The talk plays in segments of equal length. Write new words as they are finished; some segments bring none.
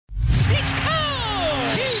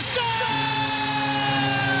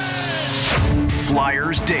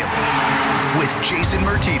Flyers Daily with Jason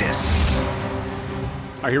Martinez.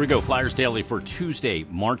 All right, here we go. Flyers Daily for Tuesday,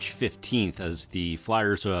 March 15th, as the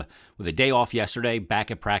Flyers, with a day off yesterday,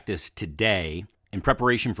 back at practice today in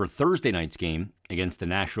preparation for Thursday night's game against the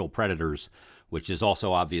Nashville Predators, which is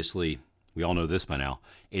also obviously, we all know this by now,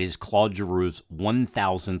 it is Claude Giroux's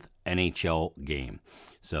 1,000th NHL game.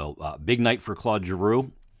 So big night for Claude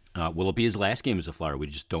Giroux. Will it be his last game as a Flyer? We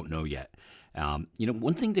just don't know yet.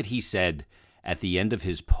 One thing that he said at the end of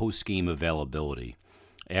his post-game availability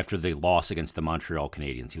after the loss against the Montreal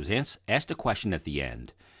Canadiens, he was asked a question at the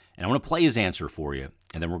end, and I want to play his answer for you,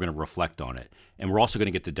 and then we're going to reflect on it. And we're also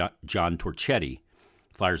going to get to John Torchetti,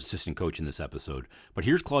 Flyers assistant coach, in this episode. But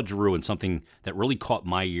here's Claude Giroux and something that really caught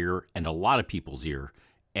my ear and a lot of people's ear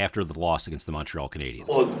after the loss against the Montreal Canadiens.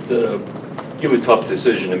 Well, you have a tough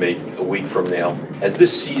decision to make a week from now. Has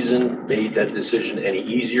this season made that decision any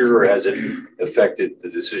easier, or has it affected the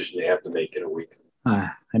decision you have to make in a week?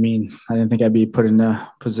 I didn't think I'd be put in a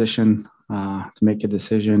position to make a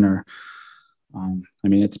decision, or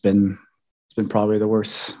it's been probably the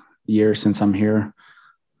worst year since I'm here.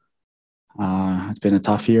 It's been a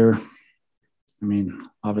tough year.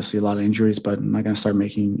 Obviously a lot of injuries, but I'm not going to start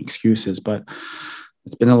making excuses. But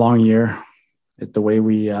it's been a long year. The way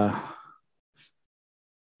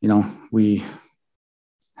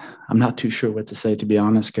I'm not too sure what to say, to be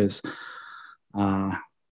honest, because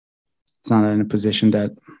it's not in a position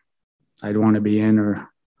that I'd want to be in, or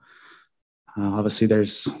obviously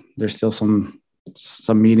there's still some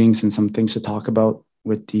meetings and some things to talk about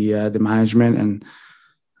with the management,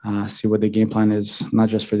 and see what the game plan is, not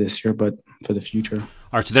just for this year, but for the future.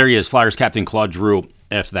 All right, so there he is, Flyers captain Claude Giroux,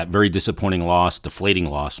 after that very disappointing loss, deflating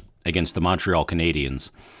loss against the Montreal Canadiens.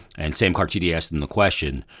 And Sam Carchidi asked him the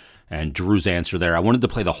question, and Giroux's answer there. I wanted to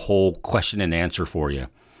play the whole question and answer for you,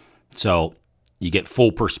 so you get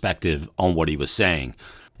full perspective on what he was saying.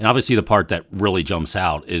 And obviously the part that really jumps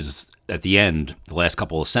out is at the end, the last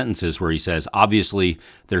couple of sentences, where he says, obviously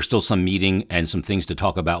there's still some meeting and some things to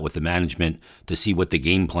talk about with the management to see what the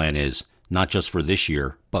game plan is, not just for this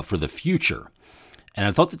year, but for the future. And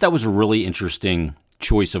I thought that was a really interesting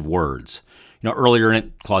choice of words. Earlier in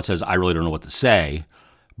it, Claude says, I really don't know what to say,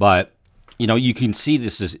 but you can see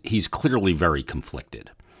he's clearly very conflicted.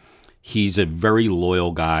 He's a very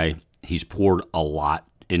loyal guy. He's poured a lot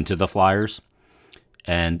into the Flyers,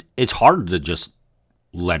 and it's hard to just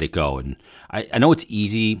let it go. And I know it's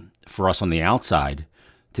easy for us on the outside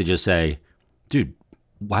to just say, dude,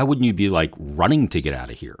 why wouldn't you be running to get out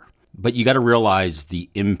of here? But you got to realize the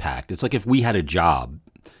impact. It's like if we had a job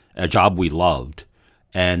we loved,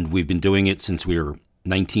 and we've been doing it since we were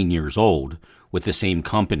 19 years old with the same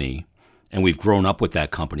company, and we've grown up with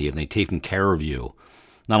that company, and they've taken care of you,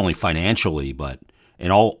 not only financially, but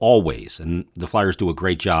in all ways. And the Flyers do a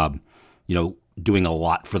great job, doing a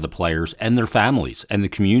lot for the players and their families and the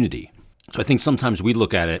community. So I think sometimes we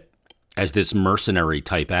look at it as this mercenary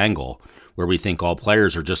type angle where we think all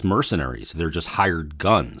players are just mercenaries. They're just hired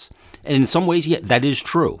guns. And in some ways, yeah, that is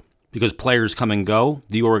true, because players come and go,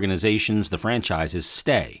 the organizations, the franchises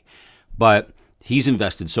stay. But he's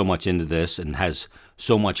invested so much into this and has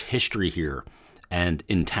so much history here and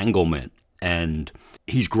entanglement, and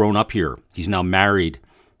he's grown up here. He's now married,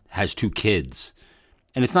 has 2 kids.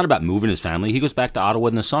 And it's not about moving his family. He goes back to Ottawa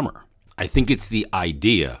in the summer. I think it's the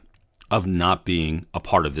idea of not being a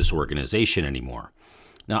part of this organization anymore.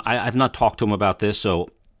 Now, I've not talked to him about this, so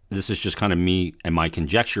this is just kind of me and my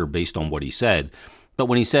conjecture based on what he said. But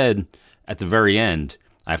when he said at the very end,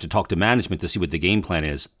 I have to talk to management to see what the game plan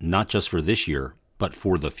is, not just for this year, but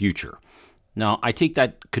for the future. Now, I take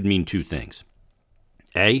that could mean 2 things.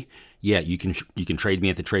 A, yeah, you can trade me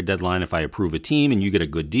at the trade deadline if I approve a team and you get a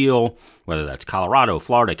good deal, whether that's Colorado,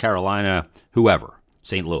 Florida, Carolina, whoever,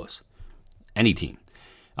 St. Louis, any team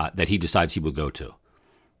that he decides he will go to.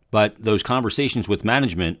 But those conversations with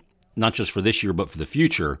management, not just for this year, but for the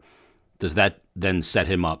future, does that then set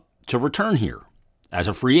him up to return here as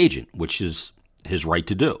a free agent, which is his right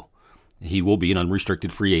to do? He will be an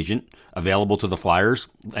unrestricted free agent available to the Flyers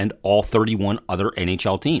and all 31 other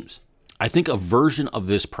NHL teams. I think a version of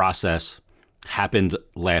this process happened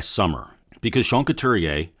last summer because Sean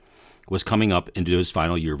Couturier was coming up into his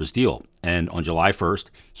final year of his deal. And on July 1st,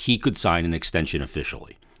 he could sign an extension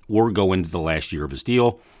officially or go into the last year of his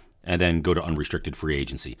deal and then go to unrestricted free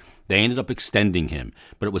agency. They ended up extending him,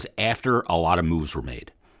 but it was after a lot of moves were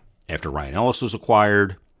made. After Ryan Ellis was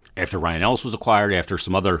acquired, after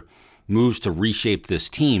some other moves to reshape this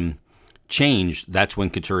team changed, that's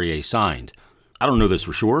when Couturier signed. I don't know this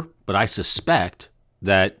for sure, but I suspect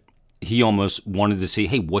that he almost wanted to say,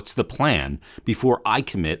 hey, what's the plan? Before I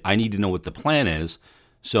commit, I need to know what the plan is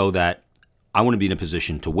so that I want to be in a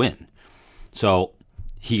position to win. So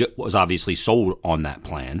he was obviously sold on that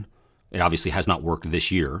plan. It obviously has not worked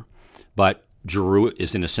this year, but Giroux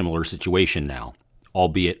is in a similar situation now,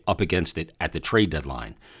 albeit up against it at the trade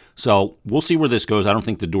deadline. So we'll see where this goes. I don't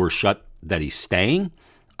think the door's shut that he's staying.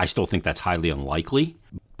 I still think that's highly unlikely,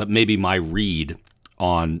 but maybe my read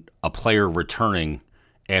on a player returning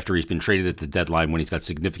after he's been traded at the deadline when he's got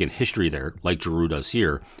significant history there, like Giroux does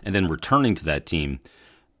here, and then returning to that team,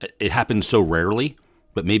 it happens so rarely,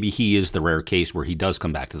 but maybe he is the rare case where he does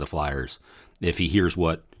come back to the Flyers if he hears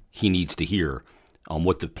what he needs to hear on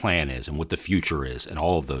what the plan is and what the future is and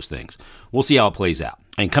all of those things. We'll see how it plays out.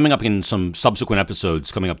 And coming up in some subsequent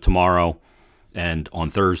episodes, coming up tomorrow and on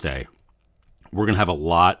Thursday, we're going to have a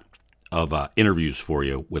lot of interviews for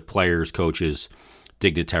you with players, coaches,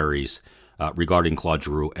 dignitaries regarding Claude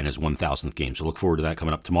Giroux and his 1,000th game. So look forward to that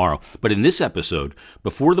coming up tomorrow. But in this episode,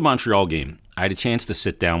 before the Montreal game, I had a chance to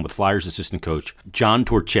sit down with Flyers assistant coach John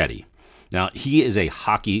Torchetti. Now, he is a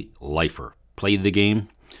hockey lifer. Played the game,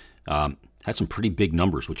 had some pretty big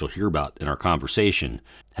numbers, which you'll hear about in our conversation.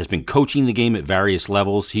 Has been coaching the game at various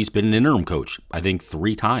levels. He's been an interim coach, I think,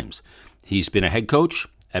 3 times. He's been a head coach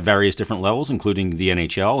at various different levels, including the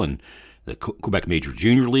NHL and the Quebec Major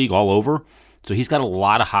Junior League, all over. So he's got a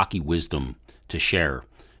lot of hockey wisdom to share.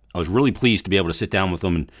 I was really pleased to be able to sit down with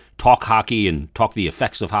him and talk hockey and talk the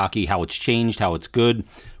effects of hockey, how it's changed, how it's good,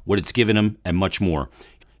 what it's given him, and much more.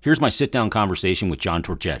 Here's my sit-down conversation with John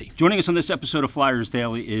Torchetti. Joining us on this episode of Flyers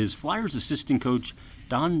Daily is Flyers assistant coach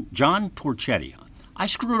John Torchetti. I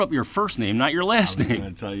screwed up your first name, not your last name. I'm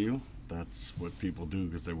going to tell you, that's what people do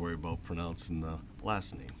because they worry about pronouncing the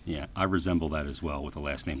last name. Yeah, I resemble that as well with a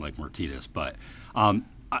last name like Martinez. But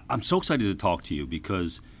I'm so excited to talk to you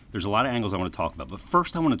because there's a lot of angles I want to talk about. But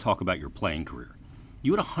first I want to talk about your playing career.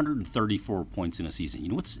 You had 134 points in a season. You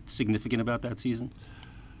know what's significant about that season?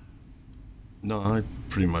 No, I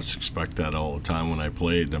pretty much expect that all the time when I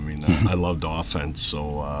played. I mean, I loved offense,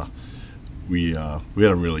 so we had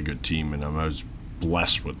a really good team, and I was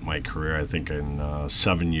blessed with my career. I think in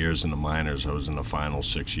 7 years in the minors, I was in the final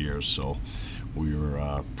 6 years, so we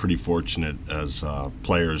were pretty fortunate as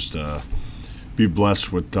players to be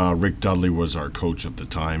blessed with Rick Dudley was our coach at the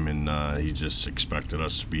time, and he just expected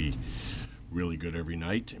us to be really good every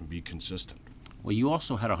night and be consistent. Well, you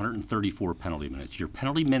also had 134 penalty minutes. Your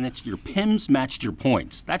penalty minutes, your PIMs matched your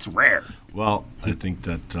points. That's rare. Well, I think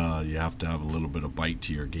that you have to have a little bit of bite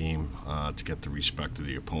to your game to get the respect of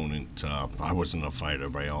the opponent. I wasn't a fighter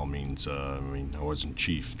by all means. I wasn't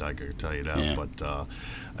chief, I can tell you that. Yeah. But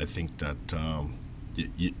I think that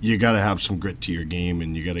you got to have some grit to your game,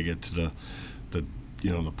 and you got to get to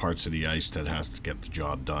the parts of the ice that has to get the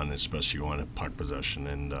job done, especially on puck possession,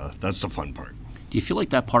 and that's the fun part. Do you feel like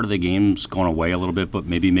that part of the game's gone away a little bit, but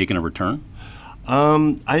maybe making a return?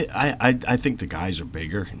 I think the guys are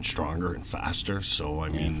bigger and stronger and faster. So, I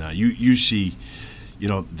mean, you see,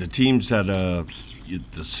 the teams that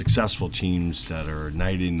the successful teams that are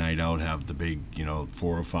night in, night out have the big,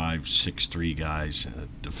 4 or 5, 6'3" guys,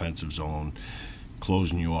 defensive zone,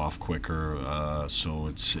 closing you off quicker. So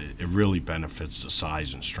it really benefits the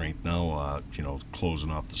size and strength now,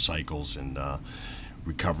 closing off the cycles and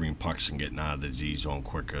recovering pucks and getting out of the Z zone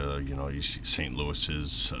quicker. You see St.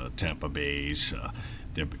 Louis's, Tampa Bay's,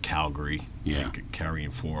 Calgary, carrying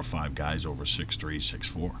 4 or 5 guys over 6'3",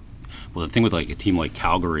 6'4". Well, the thing with a team like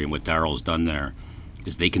Calgary and what Daryl's done there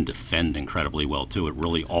is they can defend incredibly well too. It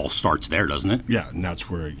really all starts there, doesn't it? Yeah, and that's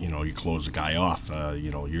where you close the guy off.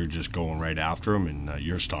 You're just going right after him, and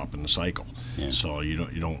you're stopping the cycle. Yeah. So you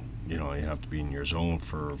have to be in your zone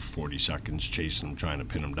for 40 seconds, chasing them, trying to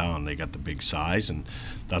pin them down. They got the big size, and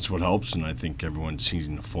that's what helps. And I think everyone's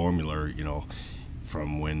seen the formula,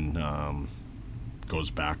 from when goes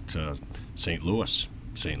back to St. Louis.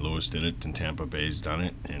 St. Louis did it, and Tampa Bay's done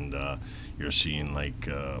it, and you're seeing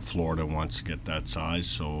Florida wants to get that size.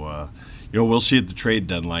 So we'll see at the trade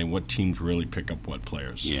deadline what teams really pick up what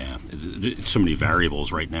players. Yeah, so many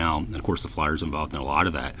variables right now, and of course the Flyers involved in a lot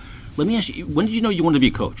of that. Let me ask you, when did you know you wanted to be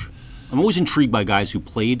a coach? I'm always intrigued by guys who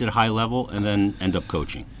played at a high level and then end up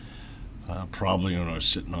coaching. Probably when I was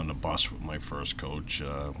sitting on the bus with my first coach.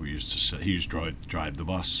 We used to he used to drive the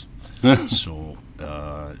bus. So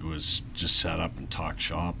it was just set up and talk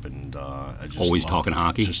shop, and I just always talking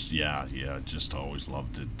hockey. Just always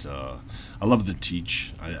loved it. I love to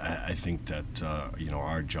teach. I think that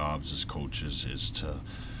our jobs as coaches is to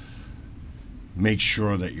make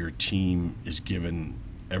sure that your team is given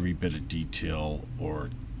every bit of detail or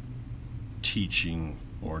teaching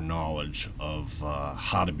or knowledge of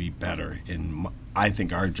how to be better. I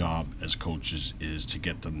think our job as coaches is to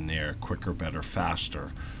get them there quicker, better,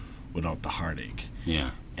 faster, without the heartache.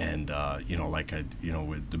 Yeah. And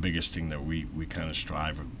with the biggest thing that we kind of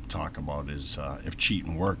strive to talk about is if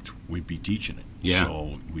cheating worked, we'd be teaching it. Yeah.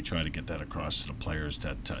 So we try to get that across to the players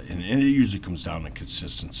that, and it usually comes down to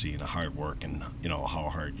consistency and hard work and how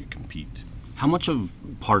hard you compete. How much of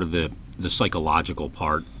part of the psychological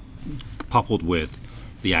part, coupled with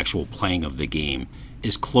the actual playing of the game,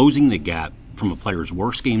 is closing the gap from a player's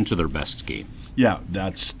worst game to their best game? Yeah,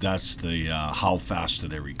 that's the how fast do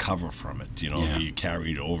they recover from it? Do you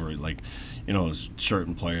carry it over? Like,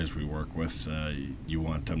 certain players we work with, you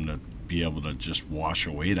want them to be able to just wash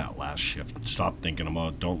away that last shift. Stop thinking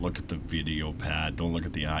about, don't look at the video pad, don't look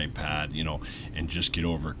at the iPad, and just get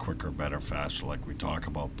over it quicker, better, faster, like we talk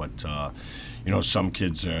about. But, some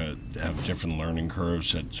kids have different learning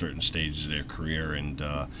curves at certain stages of their career, and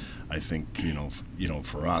I think,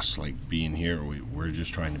 for us, like being here, we're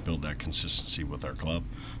just trying to build that consistency with our club.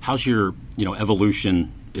 How's your,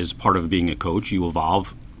 evolution as part of being a coach? You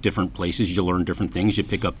evolve different places, you learn different things, you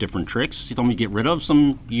pick up different tricks. Some you get rid of,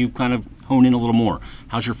 some you kind of hone in a little more.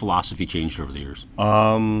 How's your philosophy changed over the years?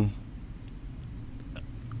 I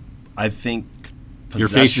think your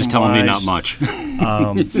face is telling me not much.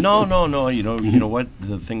 No. You know what?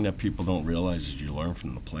 The thing that people don't realize is you learn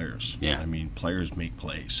from the players. Yeah. I mean, players make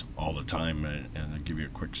plays all the time. And I'll give you a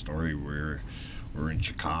quick story where we're in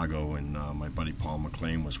Chicago, and my buddy Paul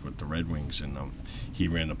McLean was with the Red Wings, and he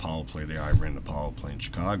ran the power play there. I ran the power play in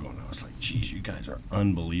Chicago, and I was like, geez, you guys are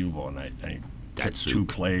unbelievable. And I That's two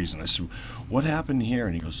plays, and I said, what happened here?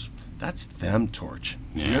 And he goes, that's them, Torch.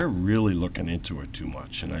 Yeah. They're really looking into it too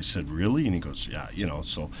much. And I said, really? And he goes, yeah,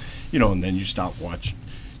 and then you stop watching.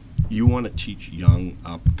 You want to teach young,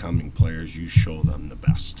 upcoming players, you show them the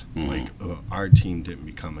best. Mm-hmm. Like, our team didn't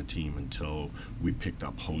become a team until we picked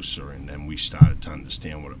up Hoser, and then we started to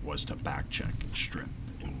understand what it was to back check and strip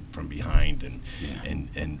and from behind and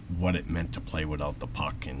what it meant to play without the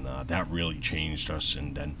puck. And that really changed us.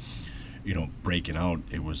 And then, breaking out,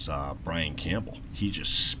 it was Brian Campbell. He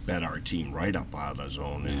just sped our team right up out of the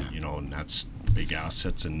zone, and and that's big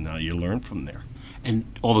assets, and you learn from there. And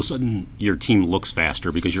all of a sudden, your team looks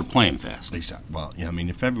faster because you're playing fast. Exactly. Well, yeah, I mean,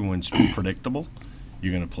 if everyone's predictable,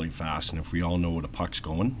 you're going to play fast, and if we all know where the puck's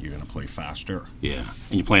going, you're going to play faster. Yeah,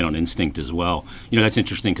 and you're playing on instinct as well. That's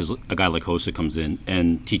interesting because a guy like Hossa comes in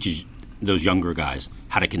and teaches those younger guys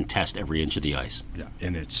how to contest every inch of the ice. Yeah,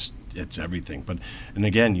 and it's everything. And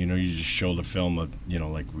again, you just show the film of,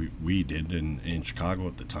 like we did in Chicago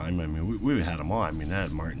at the time. I mean, we had them all. I mean, I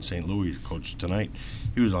had Martin St. Louis, coach tonight.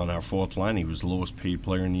 He was on our fourth line. He was the lowest paid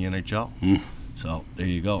player in the NHL. So there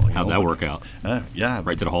you go. How'd that work out? Yeah.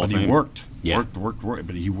 Right to the Hall of Fame? He worked. Yeah. Worked.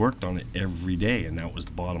 But he worked on it every day, and that was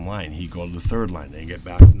the bottom line. He'd go to the third line, then get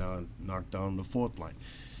back, now knock down the fourth line.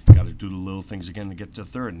 You got to do the little things again to get to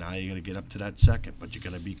third. Now you got to get up to that second, but you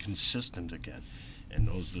got to be consistent again. And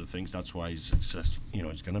those are the things. That's why he's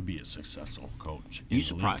he's going to be a successful coach. You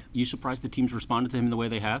surprised the teams responded to him the way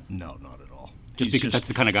they have? No, not at all. Just because that's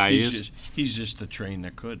the kind of guy he is? He's just the train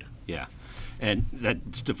that could. Yeah. And that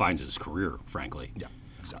defines his career, frankly. Yeah,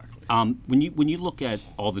 exactly. When you look at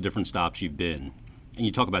all the different stops you've been, and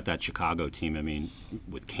you talk about that Chicago team, I mean,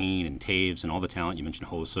 with Kane and Taves and all the talent, you mentioned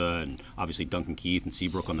Hossa and obviously Duncan Keith and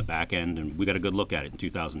Seabrook on the back end, and we got a good look at it in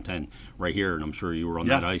 2010 right here, and I'm sure you were on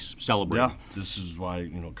that ice celebrating. Yeah, this is why,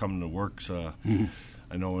 coming to work's,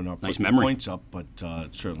 I know we're not nice putting memory. Points up, but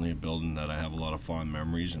it's certainly a building that I have a lot of fond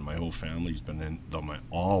memories, and my whole family's been in,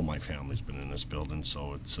 all my family's been in this building,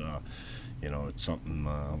 so it's, it's something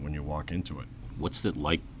when you walk into it. What's it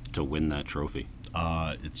like to win that trophy?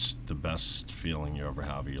 It's the best feeling you ever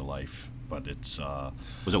have of your life, but it's... Was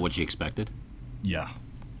that what you expected? Yeah.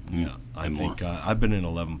 Yeah, I think I've been in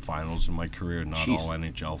 11 finals in my career, not all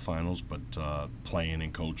NHL finals, but playing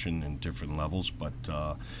and coaching in different levels. But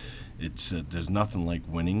it's there's nothing like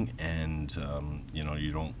winning, and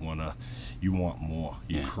you don't want to, you want more,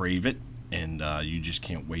 you crave it, and you just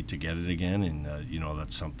can't wait to get it again. And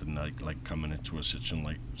that's something like coming into a situation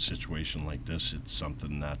like this. It's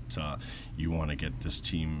something that you want to get this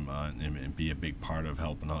team and be a big part of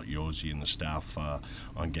helping out Josi and the staff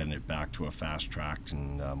on getting it back to a fast track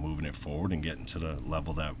and moving it forward and getting to the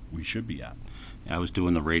level that we should be at. I was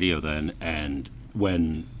doing the radio then, and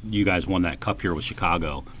when you guys won that cup here with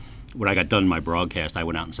Chicago, when I got done my broadcast, I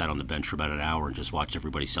went out and sat on the bench for about an hour and just watched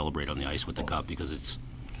everybody celebrate on the ice with the cup because it's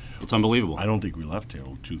unbelievable. I don't think we left here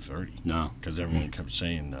till 2:30. No. Because everyone kept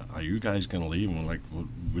saying, are you guys going to leave? And we're like, well,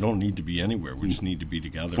 we don't need to be anywhere. We just need to be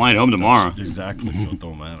together. Flying home tomorrow. Exactly, so it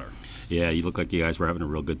don't matter. Yeah, you look like you guys were having a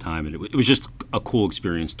real good time. And it was just a cool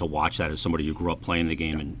experience to watch that as somebody who grew up playing the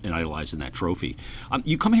game and idolizing that trophy.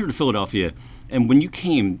 You come here to Philadelphia, and when you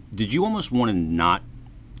came, did you almost want to not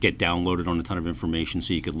get downloaded on a ton of information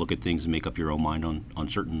so you could look at things and make up your own mind on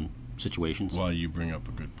certain situations? Well, you bring up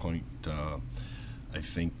a good point. I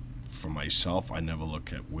think for myself, I never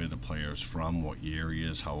look at where the player is from, what year he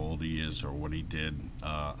is, how old he is, or what he did.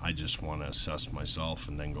 I just want to assess myself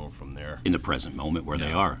and then go from there. In the present moment where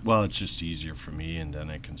they are. Well, it's just easier for me, and then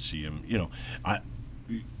I can see him. You know,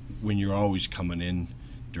 when you're always coming in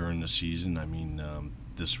during the season, I mean,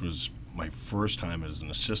 this was my first time as an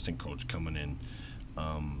assistant coach coming in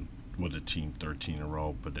with a team 13 in a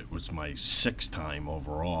row, but it was my 6th time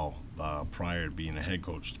overall prior to being a head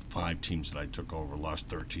coach. 5 teams that I took over lost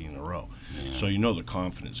 13 in a row. Yeah. So you know the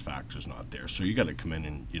confidence factor's not there. So you got to come in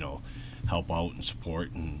and, you know, help out and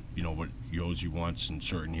support, and, you know, what Yosi wants in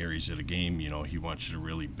certain areas of the game, you know, he wants you to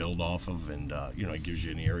really build off of, and, you know, it gives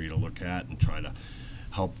you an area to look at and try to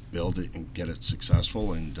help build it and get it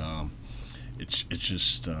successful. And it's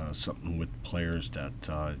just something with players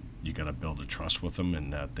that you got to build a trust with them,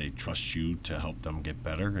 and that they trust you to help them get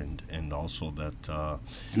better, and also that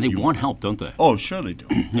and they want help, don't they? Oh, sure they do.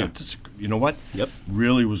 Yeah. You know what? Yep.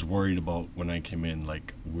 Really was worried about when I came in,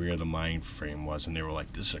 like, where the mind frame was, and they were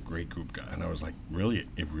like, "This is a great group guy," and I was like, "Really?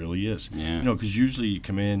 It really is." Yeah. You know, because usually you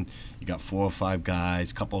come in, you got 4 or 5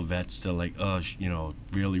 guys, a couple of vets. They're like, "Oh, you know,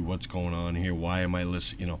 really, what's going on here? Why am I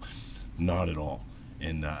listening?" You know, not at all.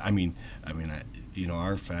 And you know,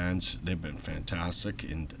 our fans, they've been fantastic.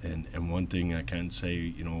 And one thing I can say,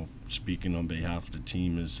 you know, speaking on behalf of the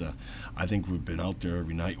team, is I think we've been out there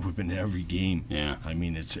every night. We've been to every game. Yeah. I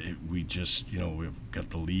mean, we just, you know, we've got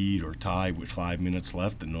the lead or tie with 5 minutes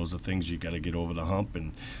left, and those are things you got to get over the hump,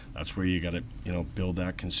 and that's where you got to, you know, build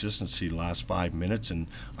that consistency the last 5 minutes and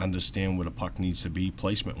understand where the puck needs to be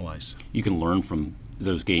placement-wise. You can learn from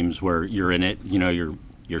those games where you're in it, you know, you're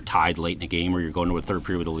tied late in a game, or you're going to a third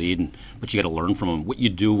period with a lead, but you got to learn from them. What you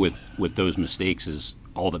do with those mistakes is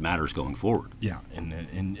all that matters going forward. Yeah,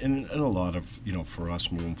 and a lot of, you know, for us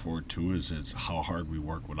moving forward too is how hard we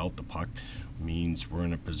work without the puck means we're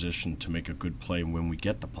in a position to make a good play when we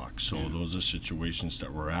get the puck. So those are situations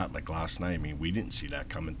that we're at, like last night. I mean, we didn't see that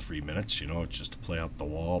come in 3 minutes, you know, it's just to play out the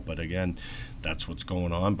wall. But again, that's what's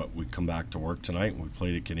going on. But we come back to work tonight and we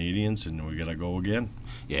play the Canadians, and we got to go again.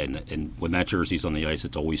 Yeah, and when that jersey's on the ice,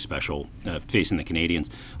 it's always special facing the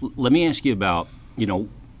Canadians. Let me ask you about, you know,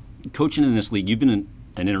 coaching in this league. You've been an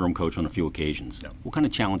interim coach on a few occasions. Yep. What kind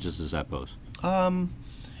of challenges does that pose?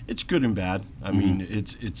 It's good and bad. I mean,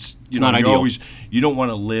 it's you know, not ideal. You don't want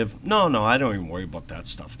to live. No, I don't even worry about that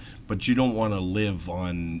stuff. But you don't want to live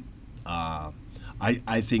on.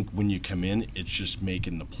 I think when you come in, it's just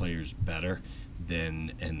making the players better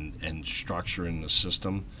and structuring the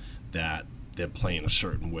system that they're playing a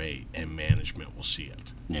certain way, and management will see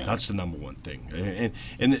it. Yeah. That's the number one thing.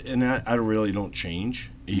 And I really don't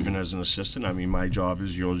change, even as an assistant. I mean, my job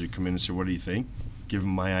is you come in and say, "What do you think?" Give him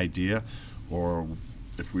my idea, or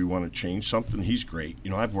if we want to change something, he's great.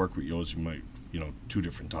 You know, I've worked with Yosi 2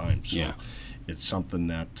 different times. So it's something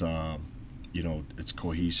that, you know, it's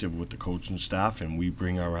cohesive with the coaching staff, and we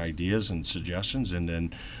bring our ideas and suggestions, and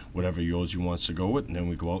then whatever Yosi wants to go with, and then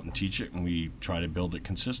we go out and teach it, and we try to build it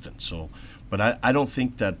consistent. So, but I don't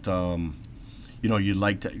think that, you know, you'd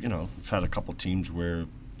like to, you know, I've had a couple teams where,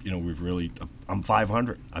 you know, we've really, I'm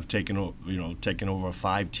 500. I've taken over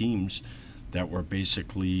 5 teams that were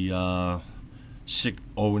basically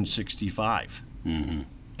 0-65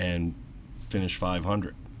 and finished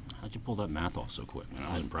 500. How'd you pull that math off so quick, man?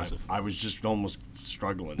 That was impressive. I was just almost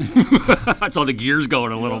struggling. I saw the gears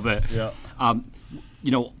going a little bit. Yeah.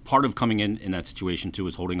 You know, part of coming in that situation, too,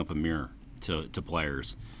 is holding up a mirror to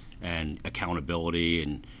players and accountability.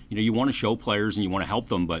 And, you know, you want to show players and you want to help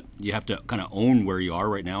them, but you have to kind of own where you are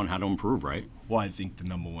right now and how to improve, right? Well, I think the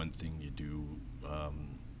number one thing you do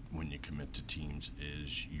when you commit to teams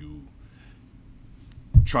is you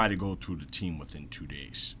try to go through the team within 2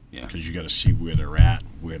 days. Yeah. Because you got to see where they're at,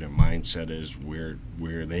 where their mindset is, where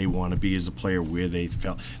they want to be as a player, where they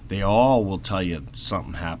felt. They all will tell you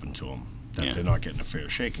something happened to them, that they're not getting a fair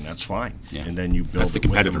shake, and that's fine. Yeah. And then you build That's the it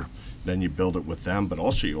with competitor. them. Then you build it with them, but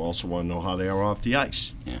also you want to know how they are off the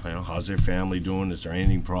ice. Yeah. You know, how's their family doing? Is there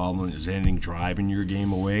anything problem? Is there anything driving your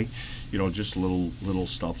game away? You know, just little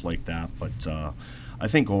stuff like that. But I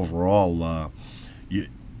think overall,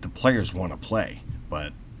 the players want to play,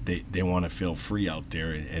 but they want to feel free out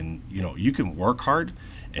there. And you know, you can work hard,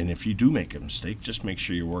 and if you do make a mistake, just make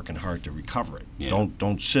sure you're working hard to recover it. Yeah.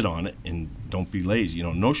 Don't sit on it, and don't be lazy. You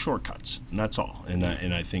know, no shortcuts, and that's all. And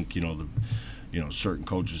I think, you know, certain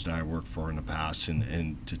coaches that I worked for in the past,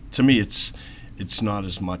 and to me, it's it's not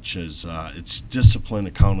as much as it's discipline,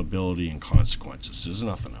 accountability, and consequences. There's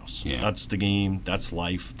nothing else. Yeah. That's the game. That's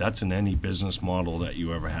life. That's in any business model that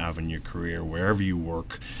you ever have in your career, wherever you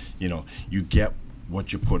work. You get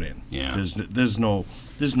what you put in. Yeah. There's no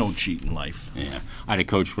cheat in life. Yeah. I had a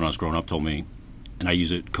coach when I was growing up told me, and I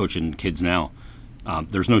use it coaching kids now,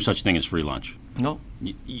 there's no such thing as free lunch. No.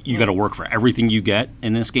 You got to work for everything you get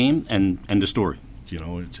in this game, and the story.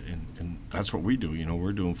 And that's what we do.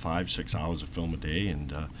 We're doing 5-6 hours of film a day,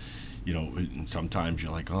 and and sometimes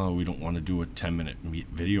you're like, oh, we don't want to do a 10-minute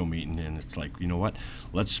video meeting, and it's like, you know what?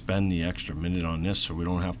 Let's spend the extra minute on this so we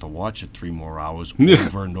don't have to watch it 3 more hours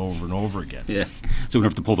over and over and over again. Yeah. So we don't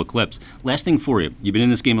have to pull the clips. Last thing for you. You've been in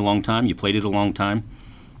this game a long time. You played it a long time.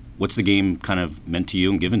 What's the game kind of meant to you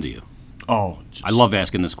and given to you? Oh, I love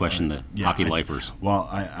asking this question to hockey lifers. Well,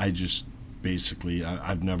 I just basically,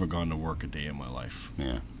 I've never gone to work a day in my life.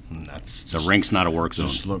 Yeah. And that's The rink's not a work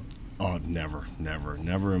zone. Never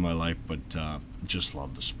in my life, but just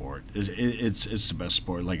love the sport. It's the best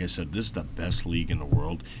sport. Like I said, this is the best league in the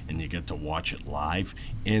world, and you get to watch it live,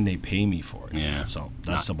 and they pay me for it. Yeah. So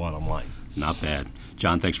that's the bottom line. Not bad.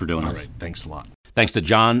 John, thanks for doing this. All right, thanks a lot. Thanks to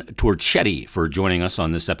John Torchetti for joining us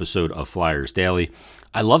on this episode of Flyers Daily.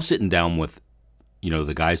 I love sitting down with,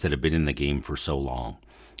 the guys that have been in the game for so long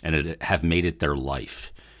and have made it their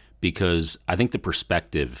life, because I think the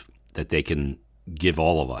perspective that they can give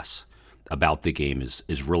all of us about the game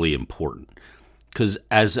is really important. Because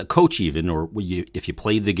as a coach even, or if you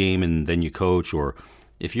played the game and then you coach, or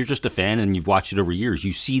if you're just a fan and you've watched it over years,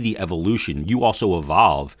 you see the evolution. You also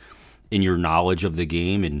evolve in your knowledge of the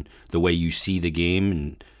game and the way you see the game,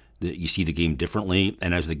 and you see the game differently.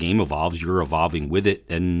 And as the game evolves, you're evolving with it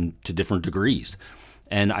and to different degrees.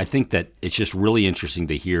 And I think that it's just really interesting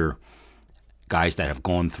to hear guys that have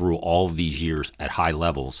gone through all of these years at high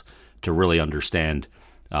levels to really understand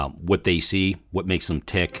what they see, what makes them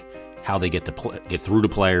tick, how they get through to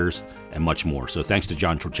players, and much more. So thanks to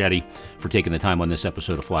John Torchetti for taking the time on this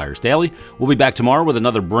episode of Flyers Daily. We'll be back tomorrow with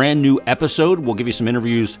another brand new episode. We'll give you some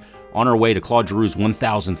interviews on our way to Claude Giroux's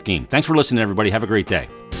 1,000th game. Thanks for listening, everybody. Have a great day.